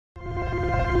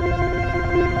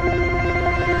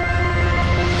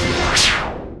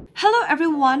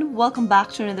everyone, welcome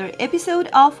back to another episode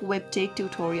of Webtech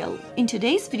Tutorial. In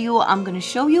today's video, I'm going to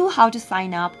show you how to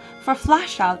sign up for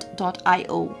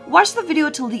Flashout.io. Watch the video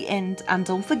till the end and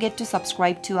don't forget to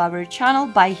subscribe to our channel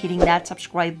by hitting that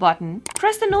subscribe button.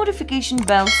 Press the notification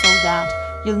bell so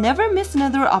that you'll never miss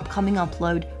another upcoming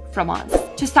upload from us.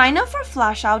 To sign up for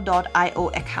Flashout.io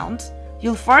account,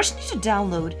 you'll first need to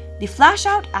download the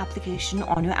Flashout application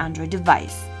on your Android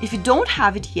device. If you don't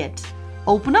have it yet,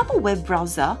 open up a web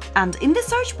browser and in the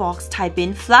search box type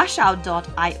in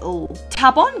Flashout.io.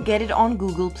 Tap on Get It on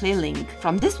Google Play link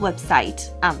from this website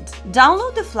and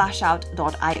download the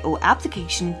Flashout.io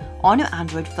application on your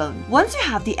Android phone. Once you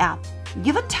have the app,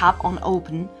 give a tap on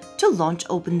Open to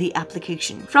open the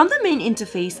application. From the main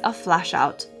interface of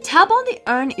Flashout, tap on the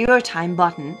Earn Airtime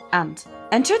button and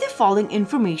enter the following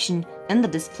information in the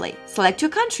display. Select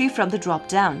your country from the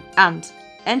drop-down and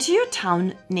enter your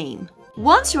town name.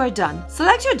 Once you are done,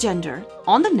 select your gender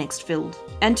on the next field.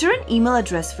 Enter an email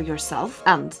address for yourself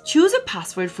and choose a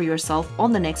password for yourself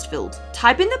on the next field.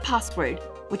 Type in the password,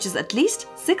 which is at least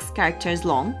 6 characters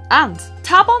long, and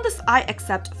tap on this I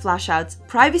accept Flashout's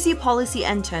privacy policy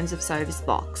and terms of service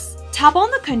box. Tap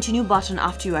on the continue button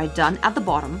after you are done at the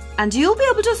bottom and you'll be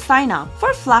able to sign up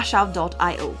for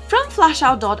Flashout.io. From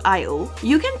Flashout.io,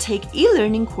 you can take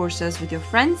e-learning courses with your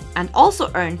friends and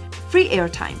also earn free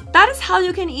airtime. That is how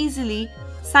you can easily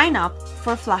sign up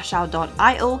for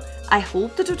Flashout.io. I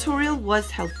hope the tutorial was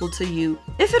helpful to you.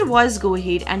 If it was, go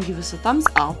ahead and give us a thumbs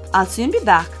up. I'll soon be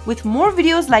back with more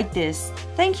videos like this.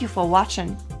 Thank you for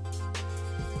watching.